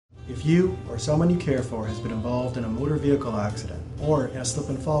If you or someone you care for has been involved in a motor vehicle accident or in a slip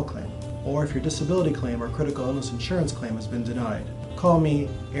and fall claim, or if your disability claim or critical illness insurance claim has been denied, call me,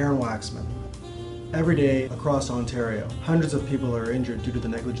 Aaron Waxman. Every day across Ontario, hundreds of people are injured due to the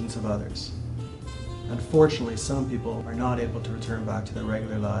negligence of others. Unfortunately, some people are not able to return back to their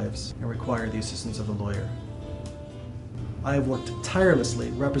regular lives and require the assistance of a lawyer. I have worked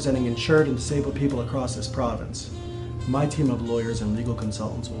tirelessly representing insured and disabled people across this province. My team of lawyers and legal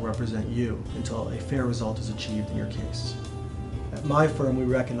consultants will represent you until a fair result is achieved in your case. At my firm, we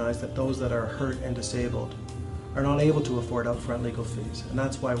recognize that those that are hurt and disabled are not able to afford upfront legal fees, and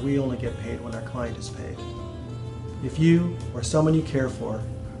that's why we only get paid when our client is paid. If you or someone you care for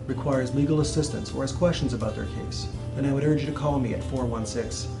requires legal assistance or has questions about their case, then I would urge you to call me at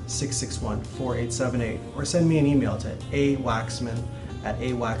 416-661-4878 or send me an email to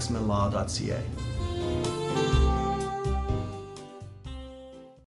awaxman@awaxmanlaw.ca.